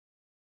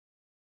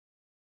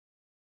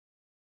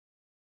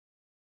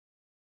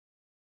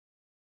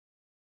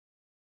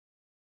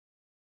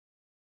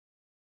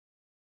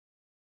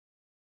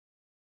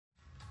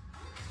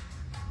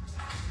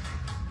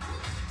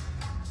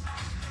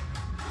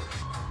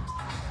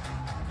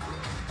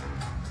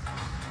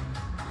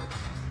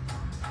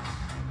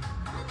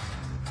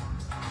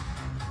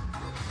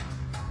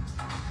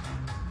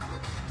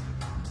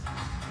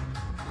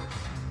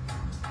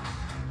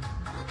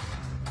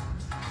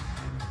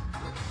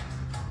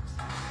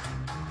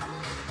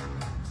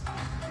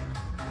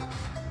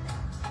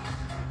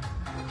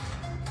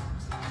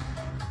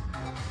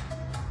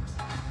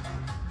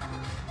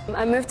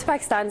I moved to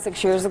Pakistan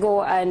 6 years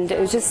ago, and it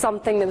was just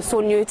something that was so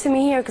new to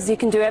me here, because you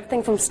can do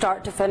everything from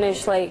start to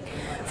finish, like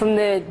from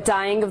the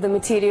dyeing of the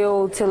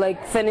material to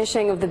like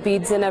finishing of the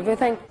beads and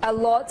everything. A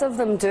lot of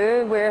them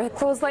do wear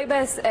clothes like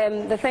this.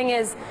 The thing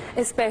is,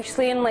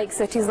 especially in like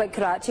cities like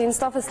Karachi and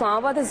stuff,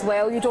 Islamabad as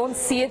well, you don't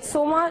see it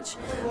so much,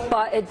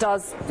 but it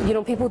does. You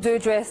know, people do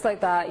dress like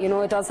that. You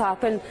know, it does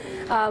happen.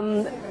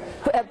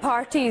 At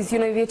parties, you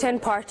know, if you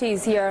attend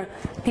parties here,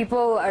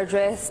 people are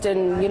dressed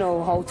in, you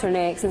know, halter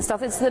necks and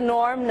stuff. It's the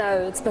norm now.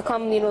 It's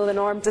become, you know, the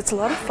norm. It's a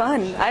lot of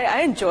fun.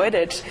 I enjoyed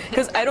it,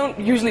 because I don't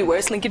usually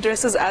wear slinky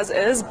dresses as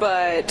is,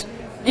 but,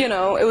 you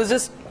know, it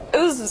was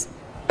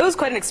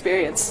quite an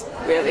experience,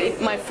 really.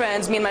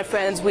 Me and my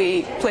friends,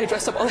 we play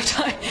dress up all the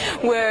time,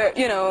 where,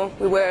 you know,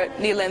 we wear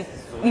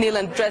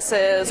knee-length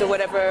dresses or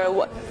whatever,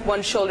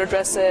 one-shoulder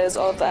dresses,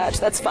 all of that.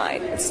 That's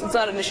fine. It's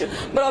not an issue.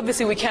 But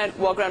obviously we can't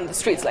walk around the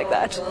streets like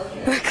that,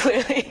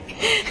 clearly.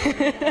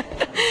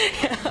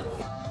 Yeah.